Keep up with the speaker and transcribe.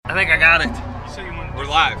I think I got it. You said you wanted to We're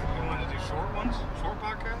live. You wanted to do short ones? Short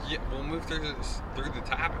podcasts? Yeah, we'll move through the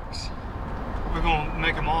topics. We're going to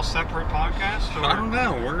make them all separate podcasts? Or I don't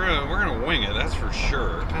know. We're gonna wing it. That's for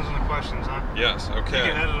sure. depends on the questions, huh? Yes. You Okay.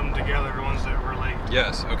 can edit them together, the ones that relate.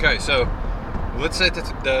 Yes. Okay. So let's set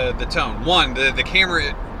the tone. One, the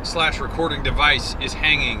camera / recording device is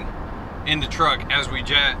hanging in the truck as we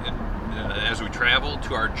travel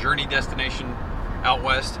to our journey destination out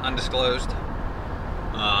west, undisclosed.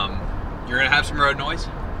 You're gonna have some road noise.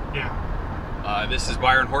 Yeah. This is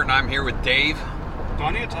Byron Horton. I'm here with Dave. Do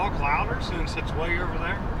I need to talk louder since it's way over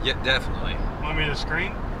there? Yeah, definitely. Want me to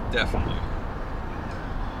scream? Definitely.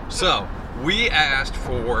 So, we asked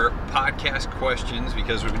for podcast questions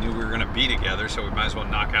because we knew we were going to be together, so we might as well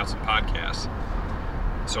knock out some podcasts.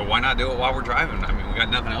 So why not do it while we're driving? I mean, we got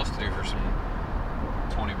nothing else to do for some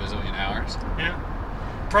 20 bazillion hours. Yeah.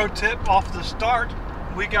 Pro tip off the start,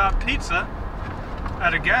 we got pizza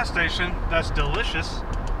at a gas station that's delicious.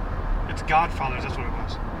 It's Godfather's, that's what it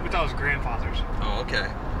was. We thought it was Grandfather's. Oh, okay.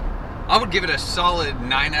 I would give it a solid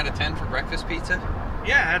 9 out of 10 for breakfast pizza.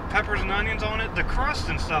 Yeah, it had peppers and onions on it. The crust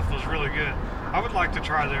and stuff was really good. I would like to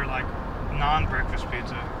try their non-breakfast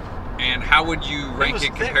pizza. And how would you rank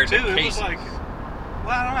it compared to Casey's? It was like, well,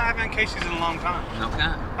 I don't know. I haven't had Casey's in a long time.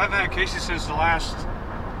 Okay. I've had Casey's since the last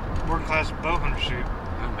working class bow hunter shoot.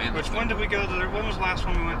 Oh man. When did we go there? When was the last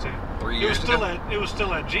one we went to? 3 years ago. It was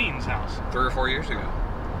still at Gene's house. 3 or 4 years ago.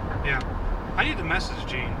 Yeah. I need to message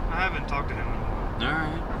Gene. I haven't talked to him in a while. All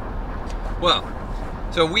right. Well,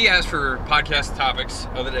 so we asked for podcast topics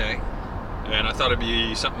of the day, and I thought it'd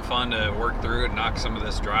be something fun to work through and knock some of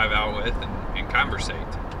this drive out with and conversate.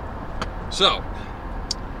 So,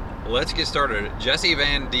 let's get started. Jesse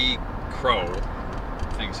Van D. Crow,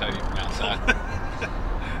 I think is how you pronounce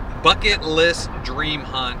that. Bucket list dream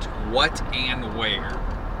hunt, what and where?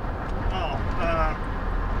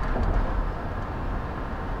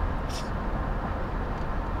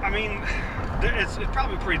 I mean, it's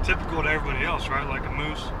probably pretty typical to everybody else, right? Like a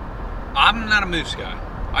moose. I'm not a moose guy.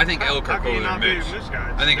 I think elk are cooler than moose. Moose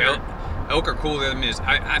guy? I think elk are cooler than moose.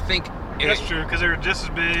 I think that's true because they're just as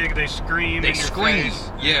big. They scream. They scream.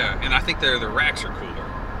 Yeah, and I think the racks are cooler.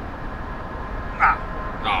 Nah.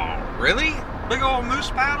 Oh, really? Big old moose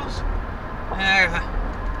paddles. I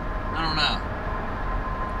don't know.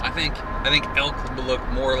 I think elk would look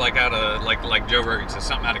more like out of like Joe Rogan says,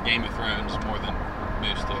 something out of Game of Thrones more than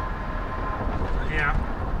moose do. Yeah.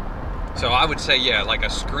 So I would say, yeah, like a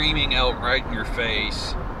screaming elk right in your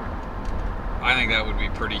face. I think that would be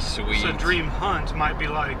pretty sweet. So dream hunt might be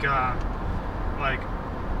like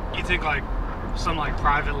you think like some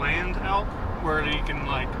private land elk where you can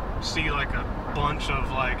see a bunch of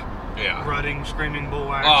rutting, screaming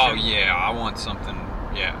bull action. Oh yeah, I want something.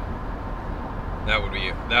 Yeah, that would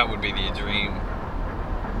be the dream.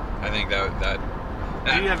 I think that.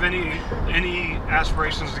 Do you have any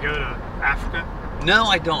aspirations to go to Africa? No,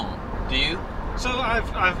 I don't. Do you? So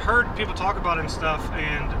I've heard people talk about it and stuff,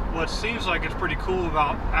 and what seems like it's pretty cool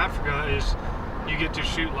about Africa is you get to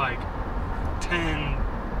shoot 10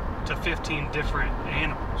 to 15 different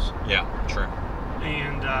animals. Yeah, true.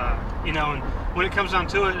 And and when it comes down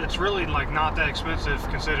to it, it's really not that expensive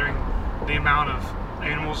considering the amount of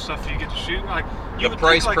animals stuff you get to shoot. The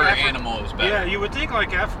price per animal is better. Yeah, you would think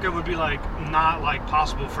Africa would be not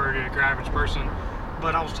possible for your average person,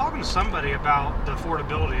 but I was talking to somebody about the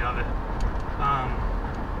affordability of it.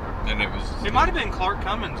 And it might have been Clark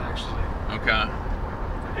Cummins actually. Okay.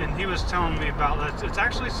 And he was telling me about that. It's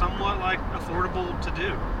actually somewhat affordable to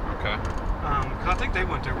do. Okay. 'Cause I think they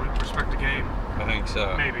went there with respect to game. I think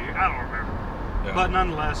so. Maybe, I don't remember. Yeah. But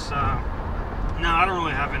nonetheless, no, I don't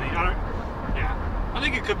really have any. I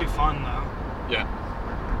think it could be fun though. Yeah.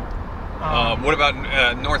 What about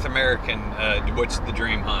North American? What's the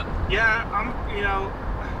dream hunt? Yeah,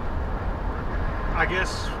 I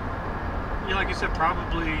guess, like you said,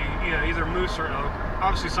 probably either moose or elk.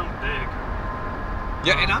 Obviously something big.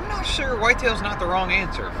 Yeah, and I'm not sure whitetail's not the wrong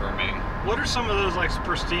answer for me. What are some of those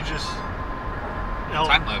prestigious elk?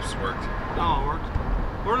 Time lapse worked. Oh, it worked.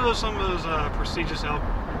 What are some of those prestigious elk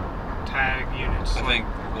tag units? I think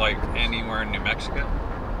anywhere in New Mexico.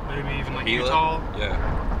 Maybe even Gila? Utah. Yeah.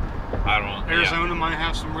 I don't know. Arizona might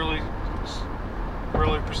have some really,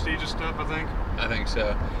 really prestigious stuff, I think. I think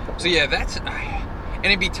so. So yeah, and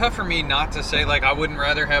it'd be tough for me not to say I wouldn't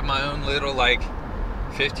rather have my own little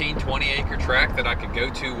 15, 20 acre tract that I could go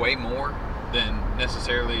to way more than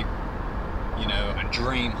necessarily, a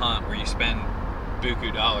dream hunt where you spend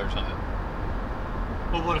buku dollars on it.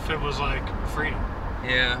 Well, what if it was freedom?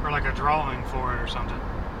 Yeah. Or a drawing for it or something.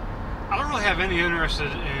 I don't really have any interest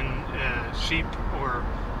in sheep or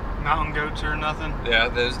mountain goats or nothing. Yeah,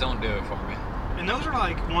 those don't do it for me. And those are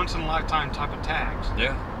like once in a lifetime type of tags.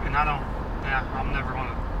 Yeah. And I'm never going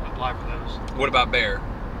to apply for those. What about bear?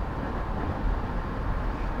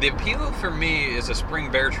 The appeal for me is a spring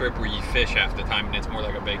bear trip where you fish half the time and it's more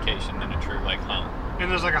like a vacation than a true like hunt. And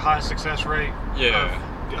there's like a high success rate Yeah.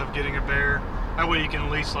 of getting a bear. That way you can at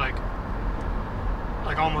least like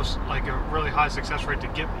almost like a really high success rate to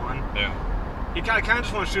get one. Yeah. I kind of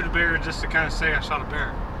just want to shoot a bear just to kind of say I shot a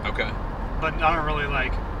bear. Okay. But I don't really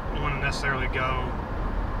like want to necessarily go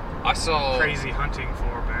crazy hunting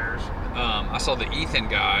for bears. I saw the Ethan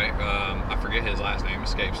guy. I forget his last name,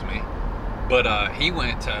 escapes me. But he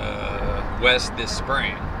went west this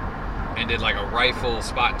spring and did like a rifle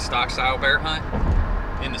spot and stock style bear hunt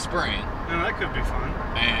in the spring. Yeah, that could be fun.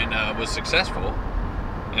 And was successful.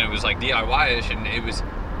 And it was like DIY-ish, and it was,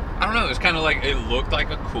 I don't know, it was kind of like, it looked like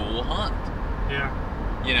a cool hunt. Yeah.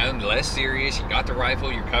 You know, less serious. You got the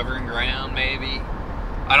rifle, you're covering ground, maybe.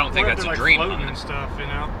 I don't think that's a like dream floating hunt. And stuff, you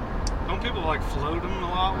know. Don't people like float them a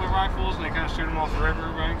lot with rifles, and they kind of shoot them off the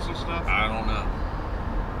river banks and stuff? I don't know.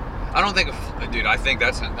 I don't think, dude. I think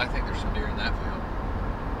there's some deer in that field.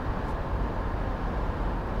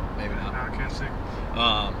 Maybe not. No, I can't see.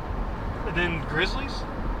 And then grizzlies?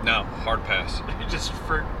 No, hard pass.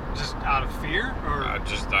 just out of fear, or I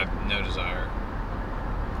have no desire.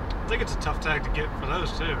 I think it's a tough tag to get for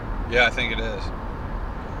those too. Yeah, I think it is.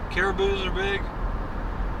 Caribous are big.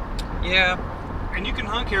 Yeah. And you can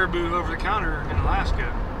hunt caribou over the counter in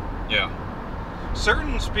Alaska. Yeah.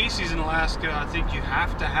 Certain species in Alaska, I think you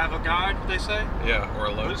have to have a guide, they say. Yeah, or a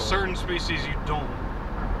local. But certain species you don't.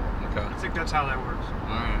 Okay. I think that's how that works.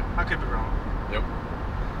 Alright. I could be wrong. Yep.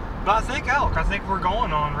 But I think elk. I think we're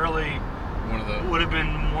going on really would have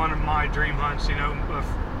been one of my dream hunts, you know.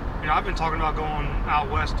 I've been talking about going out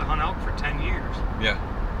west to hunt elk for 10 years. Yeah.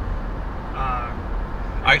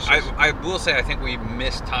 I will say I think we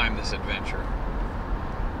mistimed this adventure.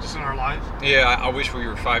 Just in our lives? Yeah, I wish we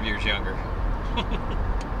were 5 years younger.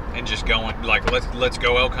 And just going, like, let's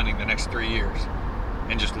go elk hunting the next 3 years.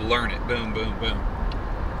 And just learn it. Boom, boom, boom.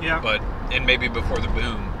 Yeah. And maybe before the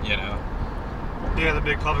boom, you know. Yeah, the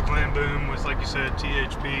big public land boom with, like you said,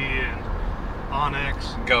 THP and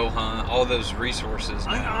Onyx. Go hunt, all those resources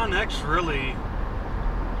now. I think Onyx really,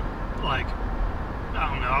 like, I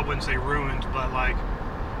don't know, I wouldn't say ruined, but, like,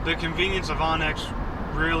 the convenience of Onyx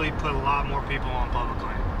really put a lot more people on public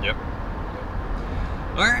land. Yep.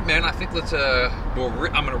 All right, man, I think let's, I'm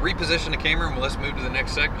going to reposition the camera and let's move to the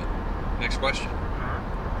next segment. Next question.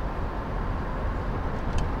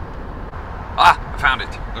 I found it.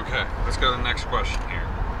 Okay, let's go to the next question here.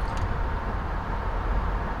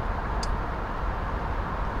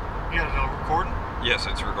 You got it all recording? Yes,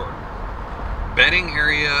 it's recording. Bedding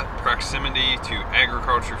area proximity to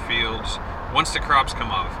agriculture fields. Once the crops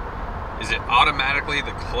come off, is it automatically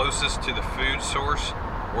the closest to the food source,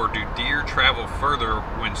 or do deer travel further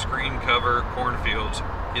when screen cover cornfields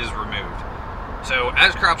is removed? So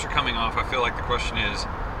as crops are coming off, I feel like the question is,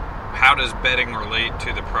 how does bedding relate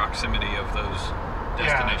to the proximity of those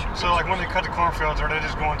destinations? Yeah. So like when they cut the cornfields, are they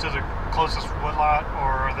just going to the closest woodlot,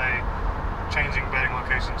 or are they changing bedding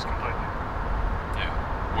locations completely? Yeah.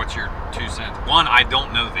 What's your 2 cents? One, I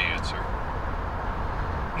don't know the answer.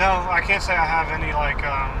 No, I can't say I have any like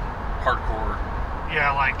hardcore.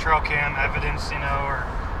 Yeah, like trail cam evidence, you know, or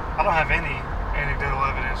I don't have any anecdotal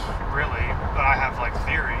evidence really, but I have like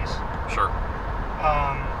theories. Sure.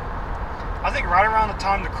 I think right around the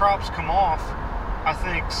time the crops come off, I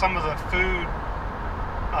think some of the food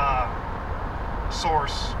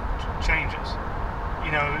source changes. You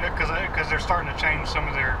know, because they're starting to change some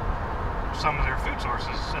of their food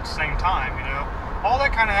sources at the same time. You know, all that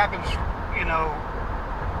kind of happens. You know,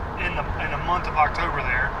 in the month of October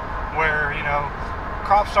there, where you know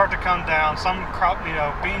crops start to come down. Some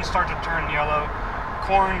beans start to turn yellow.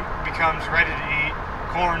 Corn becomes ready to eat.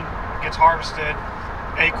 Corn gets harvested.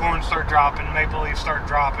 Acorns start dropping, maple leaves start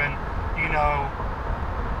dropping, you know,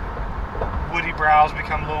 woody browse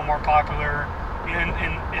become a little more popular, and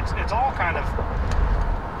it's all kind of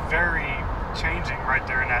very changing right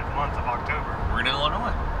there in that month of October. We're in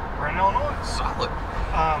Illinois. Solid.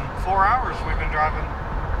 4 hours we've been driving.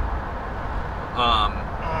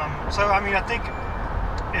 So I mean, I think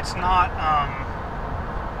it's not.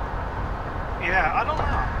 Yeah, I don't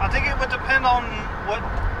know. I think it would depend on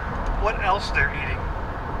what else they're eating.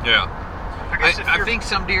 Yeah. I think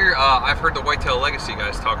some deer, I've heard the Whitetail Legacy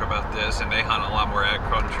guys talk about this, and they hunt a lot more ag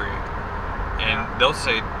country. And they'll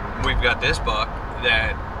say, we've got this buck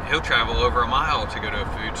that he'll travel over a mile to go to a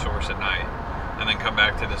food source at night and then come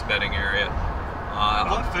back to this bedding area.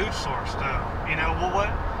 What food source, though? You know, well,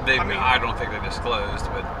 I don't think they disclosed,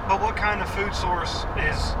 but what kind of food source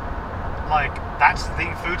is like that's the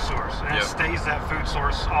food source, and it stays that food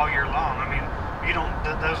source all year long? I mean,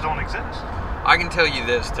 those don't exist. I can tell you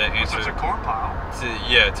this to answer. It's a corn pile.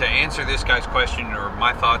 To answer this guy's question, or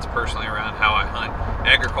my thoughts personally around how I hunt,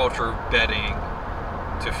 agriculture, bedding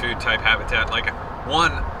to food type habitat. Like,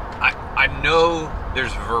 one, I know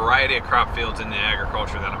there's a variety of crop fields in the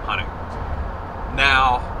agriculture that I'm hunting.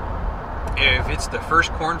 Now, if it's the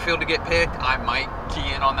first cornfield to get picked, I might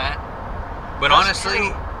key in on that. But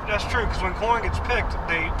honestly, that's true, because when corn gets picked,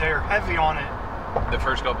 they're heavy on it the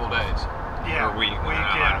first couple of days. Yeah, or week.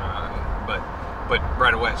 Yeah. But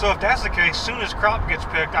right away. So if that's the case, soon as crop gets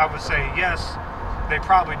picked, I would say yes, they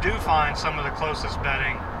probably do find some of the closest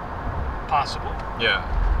bedding possible. Yeah.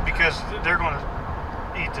 Because they're going to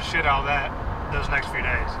eat the shit out of that those next few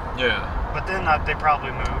days. Yeah. But then they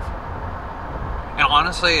probably move. And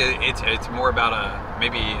honestly, it's more about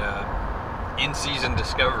maybe in-season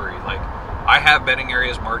discovery. Like, I have bedding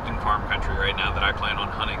areas marked in farm country right now that I plan on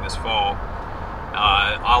hunting this fall.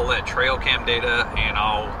 I'll let trail cam data, and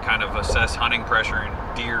I'll kind of assess hunting pressure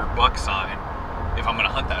and deer buck sign if I'm going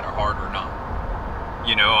to hunt that hard or not.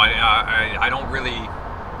 You know, I don't really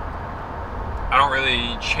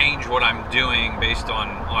change what I'm doing based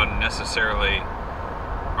on necessarily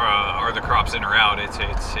are the crops in or out.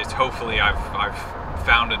 It's hopefully I've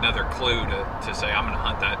found another clue to say I'm going to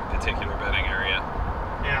hunt that particular bedding area.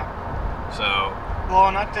 Yeah. So. Well,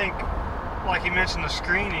 and I think, like you mentioned, the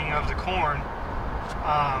screening of the corn.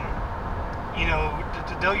 You know,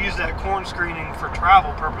 they'll use that corn screening for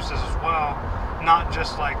travel purposes as well, not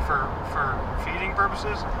just like for feeding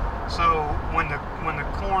purposes. So when the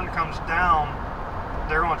corn comes down,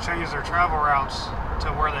 they're going to change their travel routes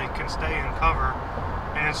to where they can stay in cover.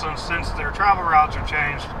 And so since their travel routes are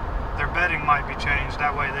changed, their bedding might be changed.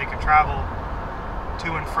 That way they can travel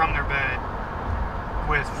to and from their bed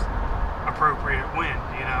with appropriate wind,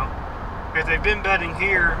 you know. If they've been bedding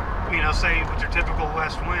here, you know, say with your typical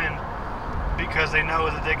west wind, because they know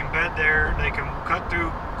that they can bed there, they can cut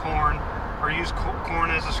through corn or use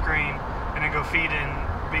corn as a screen and then go feed in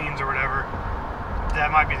beans or whatever,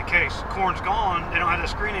 that might be the case. Corn's gone, they don't have that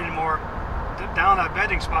screen anymore. Down that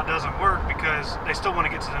bedding spot doesn't work because they still want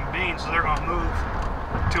to get to them beans, so they're going to move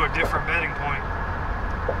to a different bedding point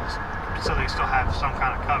so they still have some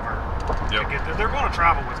kind of cover to get there. They're going to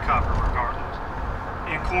travel with cover regardless.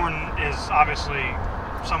 And corn is obviously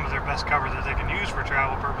some of their best cover that they can use for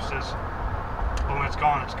travel purposes. But when it's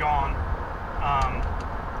gone, it's gone.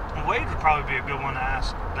 Wade would probably be a good one to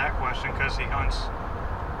ask that question because he hunts.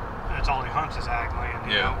 That's all he hunts is ag land.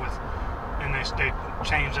 You know, and they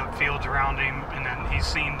change up fields around him, and then he's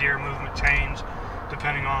seen deer movement change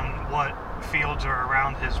depending on what fields are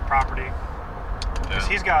around his property. Because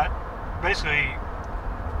he's got basically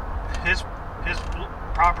his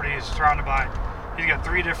property is surrounded by. He's got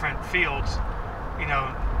 3 different fields, you know,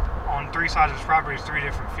 on 3 sides of his property is 3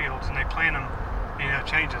 different fields, and they plant them, you know,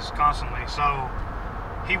 changes constantly. So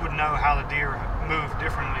he would know how the deer move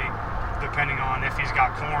differently depending on if he's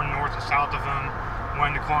got corn north or south of him,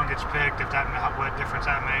 when the corn gets picked, what difference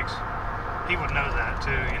that makes. He would know that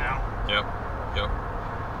too, you know. Yep.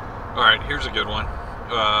 All right, here's a good one.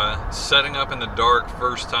 Setting up in the dark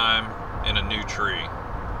first time in a new tree.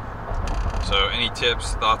 So, any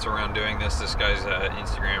tips, thoughts around doing this? This guy's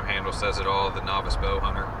Instagram handle says it all, the novice bow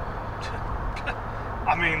hunter.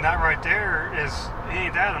 I mean, that right there he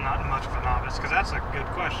ain't that not much of a novice, because that's a good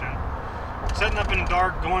question. Setting up in the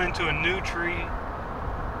dark, going into a new tree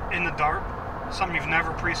in the dark, something you've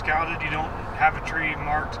never pre-scouted, you don't have a tree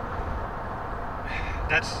marked,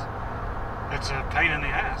 that's a pain in the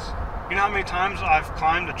ass. You know how many times I've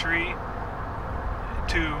climbed a tree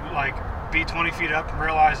to, like, be 20 feet up and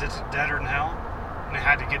realize it's deader than hell, and I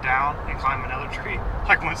had to get down and climb another tree,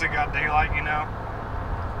 like once it got daylight, you know.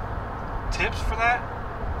 Tips for that?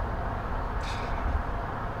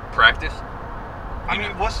 Practice. I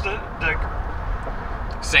mean, what's the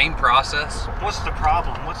same process? What's the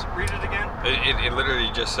problem? Read it again? It literally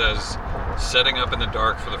just says setting up in the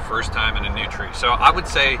dark for the first time in a new tree. So I would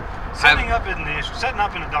say setting up in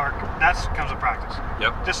the dark, that comes with practice.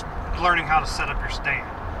 Yep. Just learning how to set up your stand.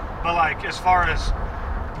 But like as far as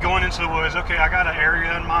going into the woods, okay, I got an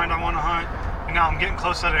area in mind I want to hunt, and now I'm getting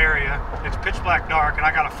close to that area. It's pitch black dark, and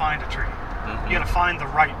I got to find a tree. Mm-hmm. You got to find the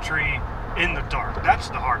right tree in the dark. That's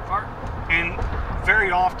the hard part. And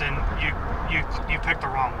very often you pick the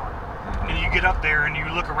wrong one. Mm-hmm. And you get up there and you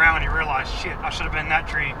look around and you realize, shit, I should have been in that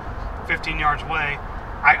tree 15 yards away.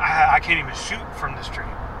 I can't even shoot from this tree.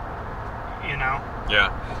 You know?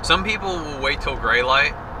 Yeah. Some people will wait till gray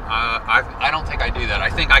light. I don't think I do that. I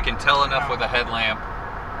think I can tell enough with a headlamp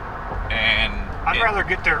And I'd rather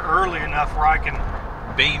get there early enough where I can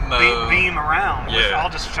beam around. Yeah. I'll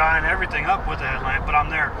just shine everything up with the headlamp, but I'm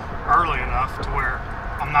there early enough to where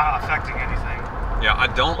I'm not affecting anything. Yeah, I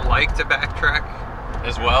don't like to backtrack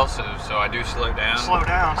as well, so I do slow down. Slow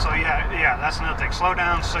down, so yeah, that's another thing. Slow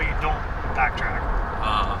down so you don't backtrack.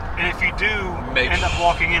 And if you do end up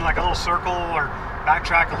walking in like a little circle or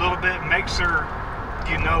backtrack a little bit, make sure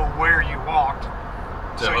you know where you walked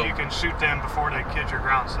so you can shoot them before they hit your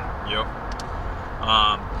ground set. Yep.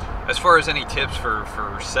 As far as any tips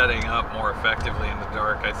for setting up more effectively in the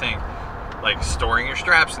dark, I think like storing your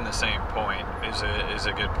straps in the same point is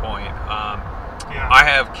a good point. Yeah. I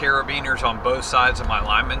have carabiners on both sides of my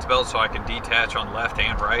lineman's belt so I can detach on left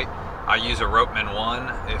and right. I use a Ropeman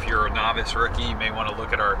 1. If you're a novice rookie, you may want to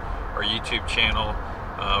look at our YouTube channel.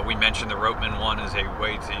 We mentioned the Ropeman 1 is a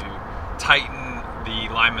way to tighten the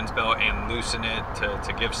lineman's belt and loosen it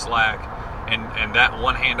to give slack. And that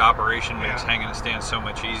one-hand operation makes hanging a stand so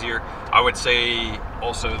much easier. I would say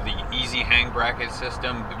also the easy hang bracket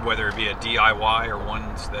system, whether it be a DIY or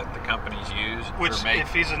ones that the companies use. Which,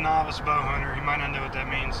 if he's a novice bow hunter, he might not know what that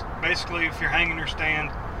means. Basically, if you're hanging your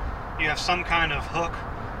stand, you have some kind of hook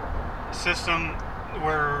system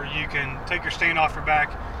where you can take your stand off your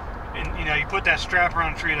back, and you put that strap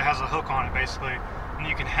around a tree that has a hook on it, basically, and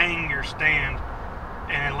you can hang your stand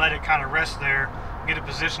and let it kind of rest there. Get it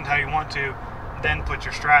positioned how you want to, then put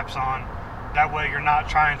your straps on. That way you're not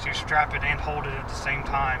trying to strap it and hold it at the same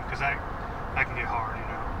time, because that can get hard,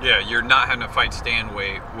 Yeah, you're not having to fight stand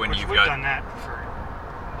weight when we've done that for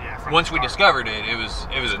once we discovered it, it was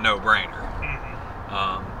a no-brainer.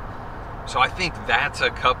 Mm-hmm. So I think that's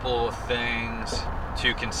a couple of things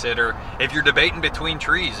to consider. If you're debating between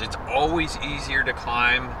trees, it's always easier to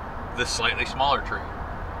climb the slightly smaller tree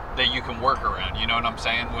that you can work around, you know what I'm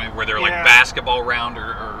saying? Where they're like basketball round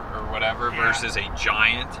or whatever versus a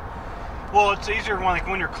giant. Well, it's easier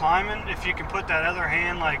when you're climbing, if you can put that other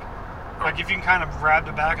hand, like if you can kind of grab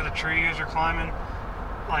the back of the tree as you're climbing,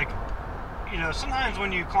 sometimes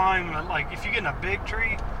when you climb, like if you get in a big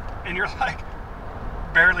tree and you're like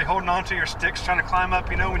barely holding on to your sticks trying to climb up,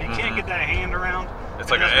 when you can't get that hand around. It's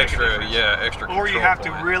like an extra Or you have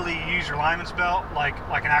to really use your lineman's belt, like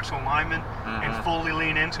an actual lineman, and fully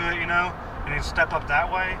lean into it, and then step up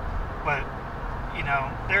that way. But,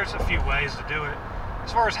 there's a few ways to do it.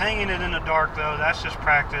 As far as hanging it in the dark, though, that's just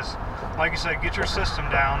practice. Like you said, get your system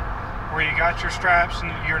down where you got your straps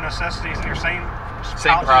and your necessities and your same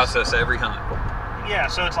process every hunt. Yeah,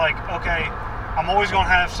 so it's like, okay, I'm always going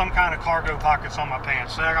to have some kind of cargo pockets on my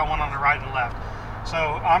pants. So I got one on the right and left. So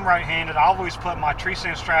I'm right-handed. I always put my tree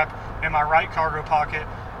stand strap in my right cargo pocket,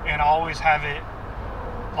 and I always have it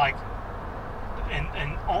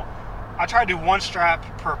I try to do one strap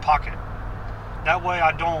per pocket. That way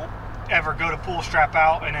I don't ever go to pull a strap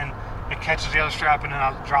out and then it catches the other strap and then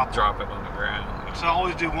I drop it on the ground. So I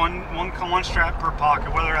always do one strap per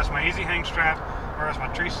pocket, whether that's my easy hang strap or that's my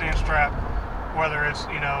tree stand strap, whether it's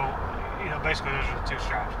basically those are the two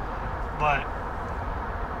straps. But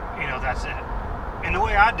that's it. And the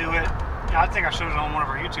way I do it, I think I showed it on one of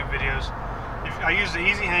our YouTube videos. If I use the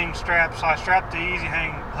easy hang strap, so I strap the easy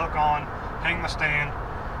hang hook on, hang my stand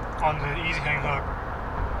on the easy hang hook,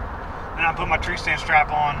 and I put my tree stand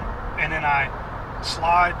strap on, and then I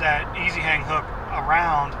slide that easy hang hook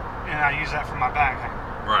around, and I use that for my back hang.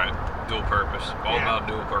 Right, dual purpose. All about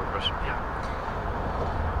dual purpose. Yeah.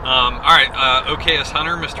 All right, OKS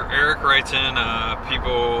Hunter, Mr. Eric writes in,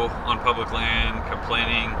 people on public land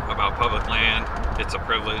complaining about public land. It's a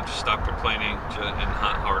privilege. Stop complaining and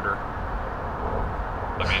hunt harder.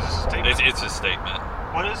 I mean, it's a statement.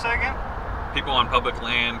 What did it say again? People on public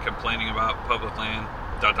land complaining about public land, ...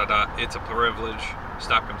 It's a privilege.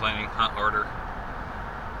 Stop complaining, hunt harder.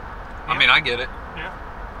 I mean, I get it. Yeah.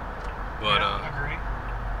 But, I agree.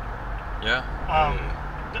 Yeah.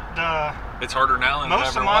 It's harder now than it ever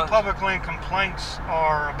was. Most of my public land complaints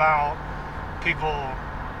are about people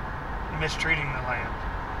mistreating the land.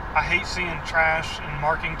 I hate seeing trash and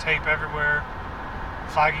marking tape everywhere,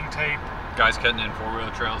 flagging tape. Guys cutting in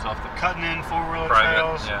four-wheeler trails off the four-wheeler private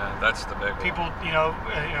trails. Yeah, that's the big one. People,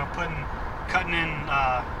 cutting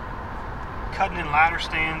in ladder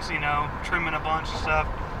stands. Trimming a bunch of stuff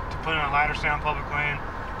to put in a ladder stand on public land.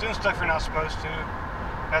 Doing stuff you're not supposed to.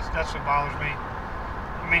 That's what bothers me.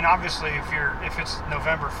 I mean, obviously, if it's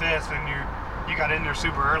November 5th and you got in there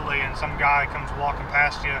super early and some guy comes walking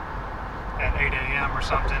past you at 8 a.m. or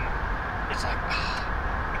something, it's like,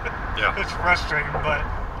 yeah, it's frustrating, but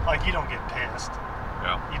you don't get pissed.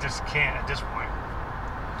 Yeah. You just can't at this point.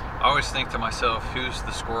 I always think to myself, who's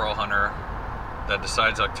the squirrel hunter that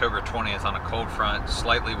decides October 20th on a cold front,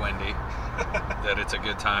 slightly windy, that it's a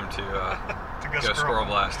good time to go squirrel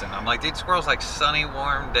blasting. I'm like, dude, squirrels like sunny,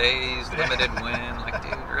 warm days, limited wind. Like,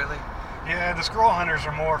 dude, really? Yeah, the squirrel hunters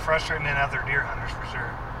are more frustrating than other deer hunters for sure.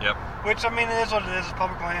 Yep. Which, I mean, it is what it is. It's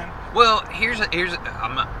public land. Well,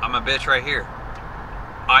 I'm a bitch right here.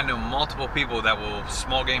 I know multiple people that will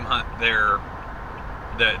small game hunt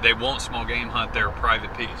they won't small game hunt their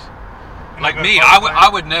private piece. Like me, I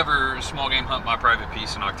would never small game hunt my private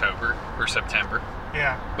piece in October or September.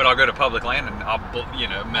 Yeah. But I'll go to public land and I'll,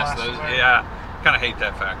 mess those. Yeah. Kind of hate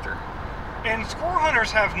that factor. And squirrel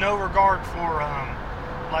hunters have no regard for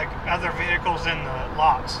like other vehicles in the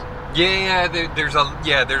lots. Yeah, there's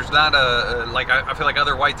not a like I feel like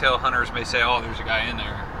other whitetail hunters may say, oh, there's a guy in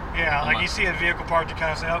there. Yeah, like you see a vehicle parked, you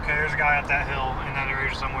kind of say, okay, there's a guy at that hill in that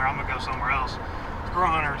area somewhere. I'm gonna go somewhere else. Squirrel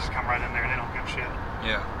hunters just come right in there and they don't give a shit.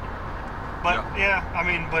 Yeah. But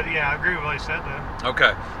I agree with what he said though.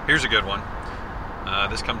 Okay, here's a good one.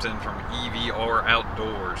 This comes in from EVR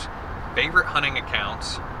Outdoors. Favorite hunting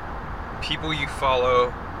accounts, people you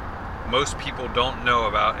follow, most people don't know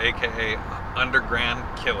about, aka underground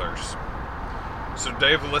killers. So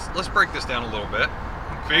Dave, let's break this down a little bit.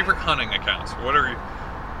 Okay. Favorite hunting accounts. What are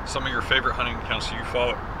some of your favorite hunting accounts you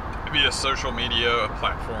follow via social media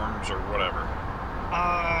platforms or whatever?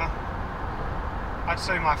 I'd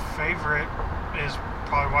say my favorite is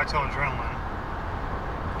probably Whitetail Adrenaline.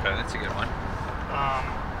 Okay, that's a good one.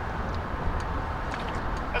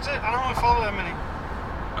 That's it. I don't really follow that many.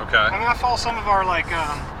 Okay. I mean, I follow some of our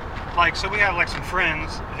so we have like some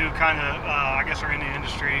friends who kind of I guess are in the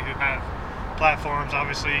industry who have platforms.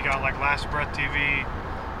 Obviously, you got like Last Breath TV.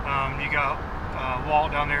 You got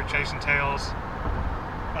Walt down there chasing tails.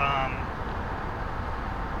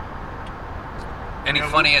 Any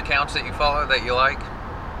funny accounts that you follow that you like,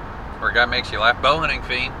 or a guy makes you laugh? Bowhunting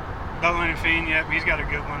Fiend. Bowhunting Fiend. Yep, he's got a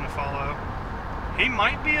good one to follow. He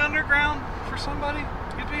might be underground for somebody.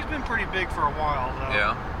 He's been pretty big for a while, though.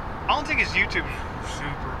 Yeah. I don't think his YouTube is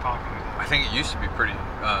super popular, though. I think it used to be pretty,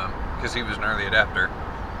 because he was an early adapter.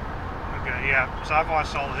 Okay, yeah. So I've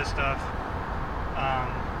watched all of his stuff.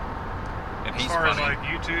 And he's as far funny. As like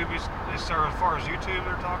YouTube, as far as YouTube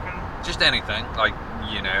they're talking? Just anything, like,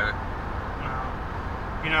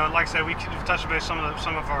 like I said, we touched base some of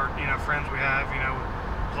our, friends we have,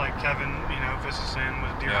 like Kevin, visits in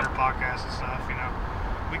with Deer Hunter Podcast and stuff,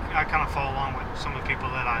 I kind of follow along with some of the people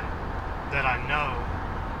that I know.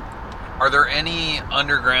 Are there any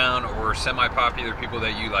underground or semi-popular people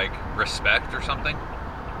that you like respect or something?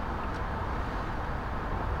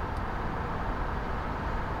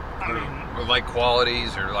 Or like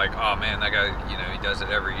qualities, or like, oh man, that guy, he does it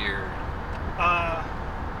every year.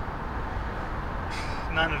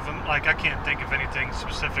 None of them. Like, I can't think of anything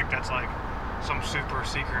specific that's like some super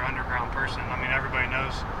secret underground person. I mean, everybody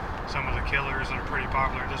knows some of the killers that are pretty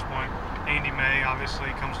popular at this point. Andy May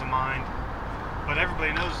obviously comes to mind, but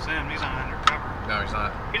everybody knows it's him. He's not undercover. No, he's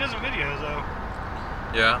not. He does videos though.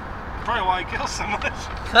 Yeah. Probably why he kills so much.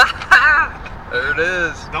 There it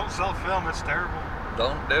is. Don't self-film. It's terrible.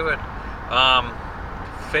 Don't do it.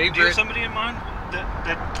 Favorite. Do you have somebody in mind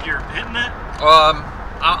that you're hitting at?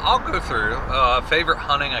 I'll go through favorite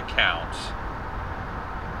hunting accounts.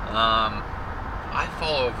 I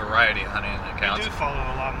follow a variety of hunting accounts. You do follow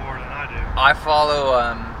a lot more than I do.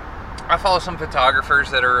 I follow some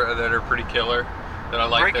photographers that are pretty killer. That I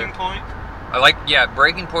like. Breaking Point.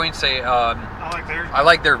 Breaking Point. I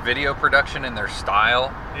like their video production and their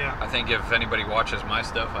style. Yeah. I think if anybody watches my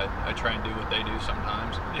stuff, I try and do what they do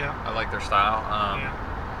sometimes. Yeah. I like their style.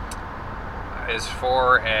 As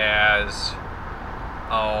far as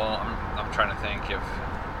I'm trying to think if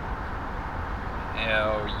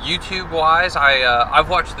YouTube wise, I've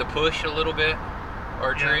watched The Push a little bit,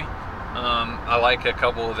 archery. Yeah. I like a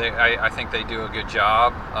couple. I think they do a good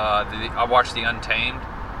job. I watched The Untamed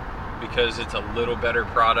because it's a little better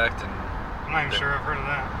product. And I'm not even sure I've heard of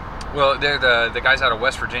that. Well, they're the guys out of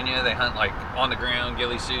West Virginia. They hunt like on the ground,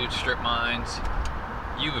 ghillie suits, strip mines.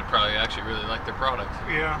 You would probably actually really like their product.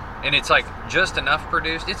 Yeah. And it's like just enough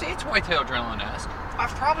produced. It's Whitetail Adrenaline-esque.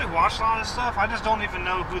 I've probably watched a lot of stuff. I just don't even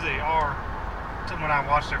know who they are when I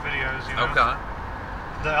watch their videos. Okay.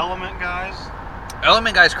 The Element guys.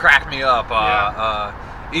 Element guys crack me up.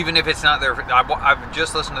 Even if it's not their, I've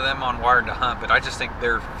just listened to them on Wired to Hunt, but I just think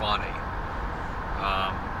they're funny.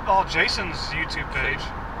 Jason's YouTube page.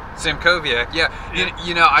 Sam Koviak, yeah.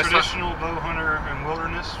 Traditional Bow Hunter and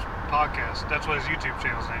Wilderness Podcast. That's what his YouTube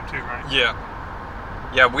channel's name too, right?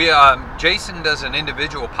 Yeah. We Jason does an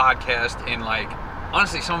individual podcast, and like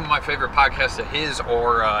honestly, some of my favorite podcasts of his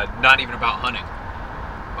are not even about hunting.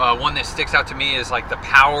 One that sticks out to me is like the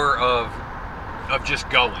power of of just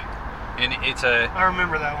going. And I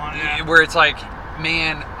remember that one, yeah. Where it's like,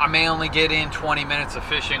 man, I may only get in 20 minutes of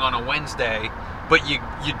fishing on a Wednesday, but you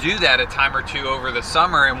do that a time or two over the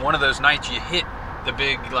summer, and one of those nights you hit the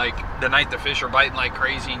big, like, the night the fish are biting like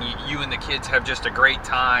crazy, and you and the kids have just a great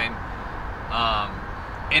time.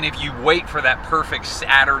 And if you wait for that perfect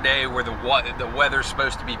Saturday where the weather's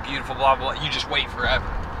supposed to be beautiful, blah, blah, blah, you just wait forever.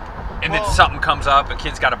 And then something comes up, a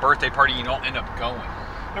kid's got a birthday party, you don't end up going.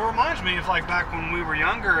 It reminds me of like back when we were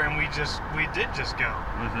younger and we did just go.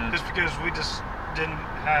 Mm-hmm. Just because we just didn't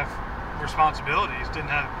have responsibilities, didn't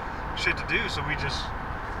have shit to do, so we just,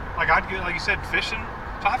 like I'd go, like you said, fishing.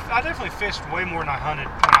 So I definitely fished way more than I hunted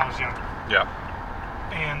when I was younger. Yeah.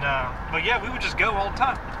 And, but yeah, we would just go all the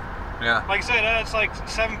time. Yeah. Like I said, it's like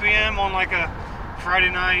 7 p.m. on like a Friday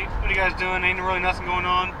night. What are you guys doing? Ain't really nothing going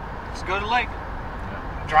on. Let's go to the lake.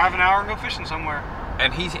 Yeah. Drive an hour and go fishing somewhere.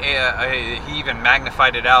 And he even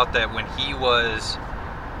magnified it out that when he was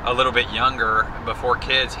a little bit younger, before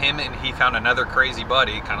kids, he found another crazy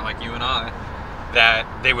buddy, kind of like you and I, that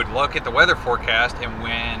they would look at the weather forecast, and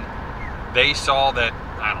when they saw that,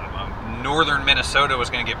 I don't know, northern Minnesota was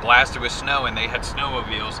going to get blasted with snow and they had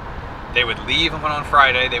snowmobiles, they would leave on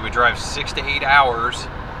Friday, they would drive 6 to 8 hours,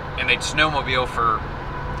 and they'd snowmobile for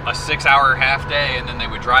a 6-hour half day, and then they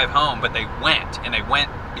would drive home. But they went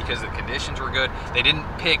because the conditions were good. They didn't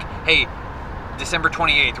pick, hey, December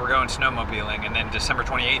 28th we're going snowmobiling, and then December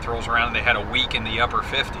 28th rolls around and they had a week in the upper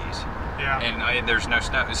 50s. Yeah. And there's no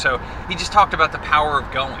snow. So he just talked about the power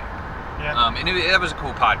of going. Yeah. And that was a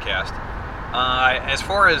cool podcast. As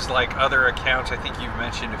far as like other accounts, I think you've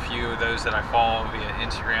mentioned a few of those that I follow via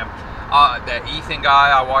Instagram. That Ethan guy,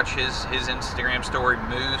 I watch his Instagram story,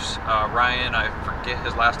 Moose, Ryan, I forget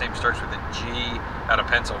his last name, starts with a G, out of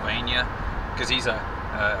Pennsylvania, because he's a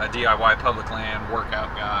DIY public land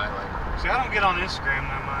workout guy. See, I don't get on Instagram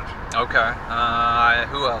that much. Okay.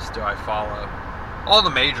 Who else do I follow? All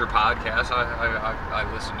the major podcasts. I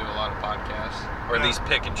listen to a lot of podcasts, or at least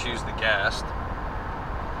pick and choose the guest.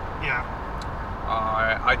 Yeah.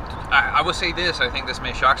 I will say this, I think this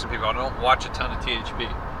may shock some people, I don't watch a ton of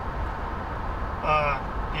THP.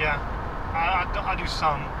 Yeah, I do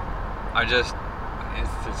some.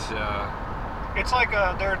 It's like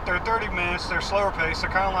they're 30 minutes. They're slower paced. They're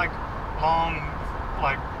kind of like long,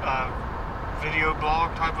 like video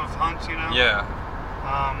blog type of hunts, you know. Yeah.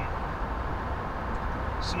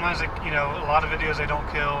 Sometimes a lot of videos they don't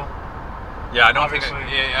kill. Yeah, I don't obviously.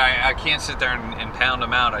 I can't sit there and pound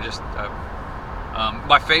them out. I just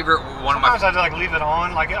my favorite Sometimes I like leave it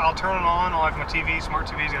on. Like I'll turn it on like my TV, smart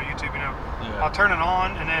TVs, got YouTube, you know. Yeah. I'll turn it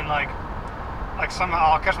on and then like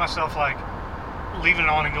somehow I'll catch myself like leaving it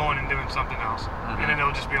on and going and doing something else, and then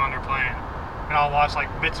it'll just be on there playing, and I'll watch like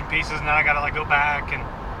bits and pieces, and then I gotta like go back, and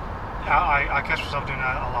I catch myself doing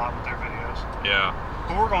that a lot with their videos. Yeah.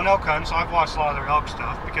 But we're going elk hunting, so I've watched a lot of their elk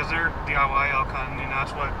stuff because they're DIY elk hunting, and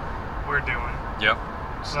that's what we're doing. Yep.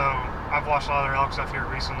 So I've watched a lot of their elk stuff here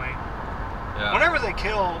recently. Yeah. Whenever they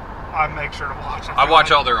kill, I make sure to watch. I watch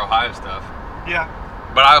all their Ohio stuff. Yeah.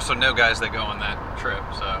 But I also know guys that go on that trip,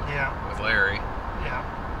 so. Yeah. With Larry. Yeah.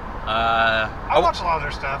 I watch a lot of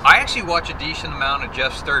their stuff. I actually watch a decent amount of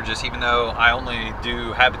Jeff Sturgis, even though I only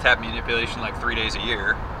do habitat manipulation like 3 days a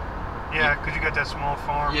year. Yeah, because you got that small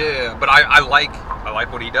farm. Yeah, but I like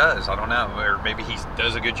what he does. I don't know, or maybe he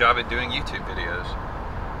does a good job at doing YouTube videos.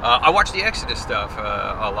 I watch the Exodus stuff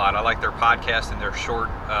a lot. I like their podcast and their short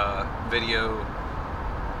video,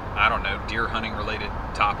 I don't know, deer hunting related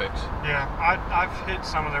topics. Yeah, I've hit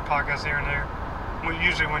some of their podcasts here and there.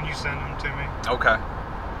 Usually when you send them to me. Okay.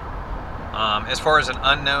 As far as an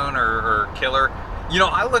unknown or killer,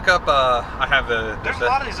 I look up. I have There's a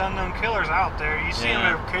lot of these unknown killers out there. You see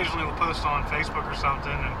them occasionally. Will post on Facebook or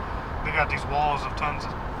something, and they got these walls of tons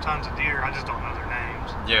of deer. I just don't know their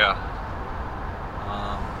names. Yeah.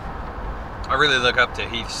 I really look up to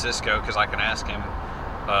Heath Cisco because I can ask him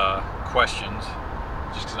questions,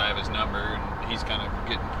 just because I have his number, and he's kind of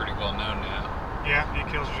getting pretty well known now. Yeah, he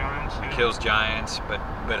kills giants. He kills giants, but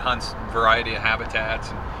hunts variety of habitats,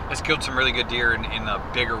 and has killed some really good deer in the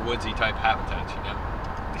bigger woodsy type habitats.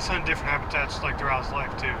 He's hunted different habitats like throughout his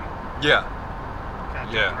life too. Yeah. Kind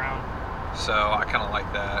of jump around. So I kind of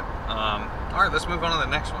like that. All right, let's move on to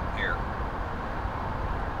the next one here.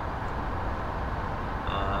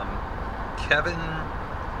 Kevin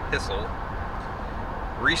Hissel,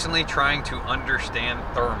 recently trying to understand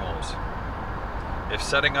thermals. If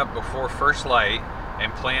setting up before first light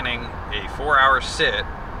and planning a 4-hour sit,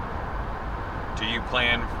 do you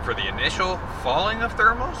plan for the initial falling of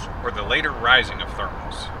thermals or the later rising of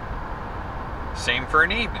thermals? Same for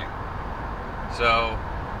an evening. So,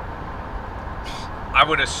 I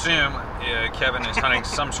would assume Kevin is hunting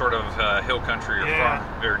some sort of hill country or farm,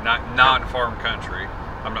 or non-farm country.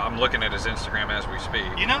 I'm looking at his Instagram as we speak.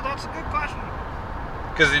 You know, that's a good question.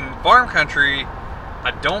 Because in farm country,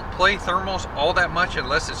 I don't play thermals all that much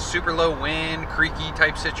unless it's super low wind, creaky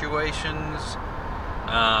type situations,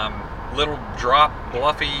 little drop,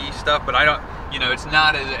 bluffy stuff. But I don't, it's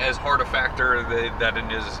not as hard a factor that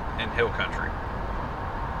it is in hill country.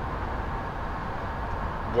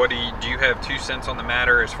 What do you have 2 cents on the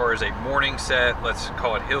matter as far as a morning set? Let's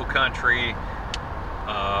call it hill country.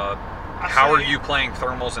 How are you playing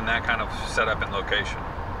thermals in that kind of setup and location?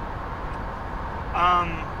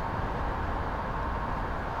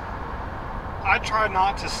 I try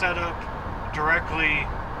not to set up directly.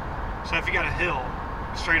 So if you got a hill,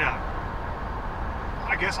 straight up,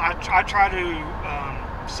 I guess I try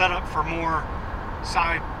to set up for more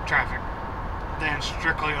side traffic than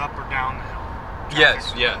strictly up or down the hill.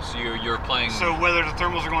 Traffic. Yes. You're playing. So whether the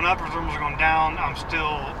thermals are going up or thermals are going down, I'm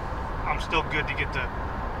still good to get the,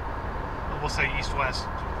 we'll say, east-west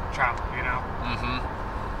travel. Mm-hmm.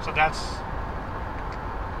 So that's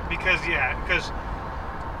because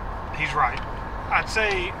he's right. I'd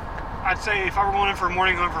say if I were going in for a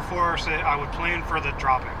morning hunt for 4 hours, I would plan for the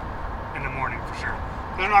dropping in the morning for sure.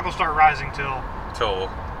 They're not going to start rising till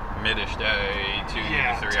mid-ish day, 2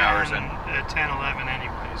 to 3 hours in. 10, 11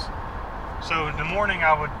 anyways. So in the morning,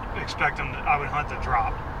 I would expect I would hunt the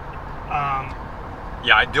drop.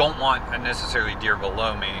 I don't want necessarily deer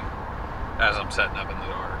below me as I'm setting up in the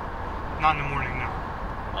dark. Not in the morning, no.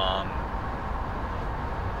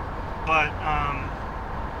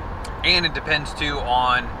 And it depends too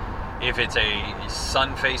on if it's a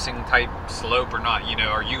sun-facing type slope or not.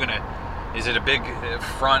 Is it a big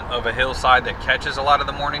front of a hillside that catches a lot of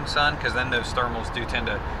the morning sun? Because then those thermals do tend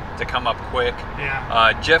to come up quick.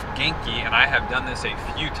 Yeah. Jeff Genke, and I have done this a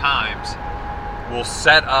few times, will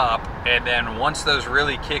set up, and then once those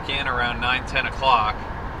really kick in around 9, 10 o'clock,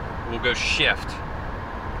 we'll go shift.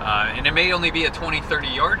 And it may only be a 20, 30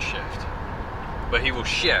 yard shift, but he will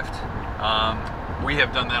shift. We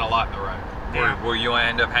have done that a lot in the rut, where you'll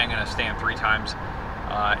end up hanging a stand 3 times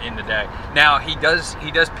in the day. Now he does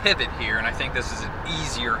pivot here, and I think this is an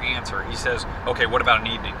easier answer. He says, okay, what about an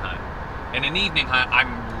evening hunt? In an evening hunt,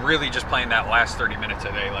 I'm really just playing that last 30 minutes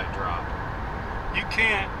of daylight drop. You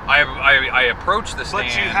can't. I approach the stand,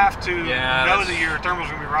 but you have to know that your thermals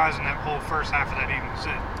are going to be rising that whole first half of that evening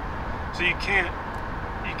sit. So you can't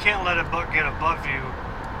let a buck get above you.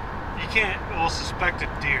 You can't. Well, suspected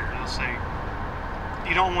deer. They'll say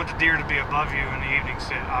you don't want the deer to be above you in the evening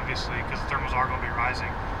sit, obviously, because the thermals are going to be rising.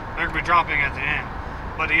 They're going to be dropping at the end.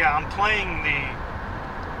 But yeah, I'm playing the.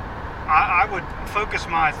 I would focus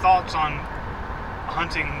my thoughts on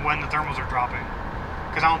hunting when the thermals are dropping,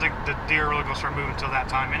 because I don't think the deer are really going to start moving until that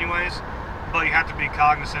time anyways. But you have to be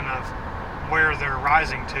cognizant of where they're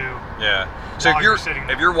rising to. Yeah. So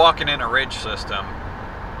if you're walking in a ridge system,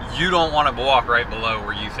 you don't want to walk right below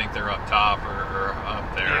where you think they're up top or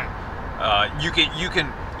up there. Yeah.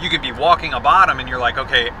 You could be walking a bottom and you're like,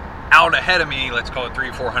 okay, out ahead of me, let's call it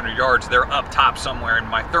 300-400 yards, they're up top somewhere, and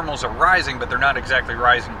my thermals are rising, but they're not exactly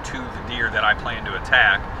rising to the deer that I plan to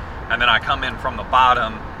attack. And then I come in from the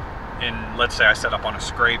bottom, and let's say I set up on a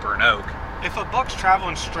scrape or an oak. If a buck's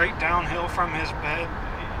traveling straight downhill from his bed,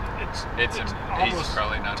 it's almost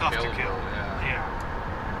probably not tough to kill.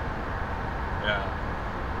 Yeah.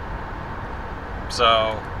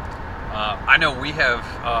 So I know we have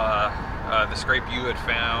the scrape you had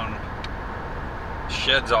found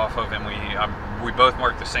sheds off of, and we both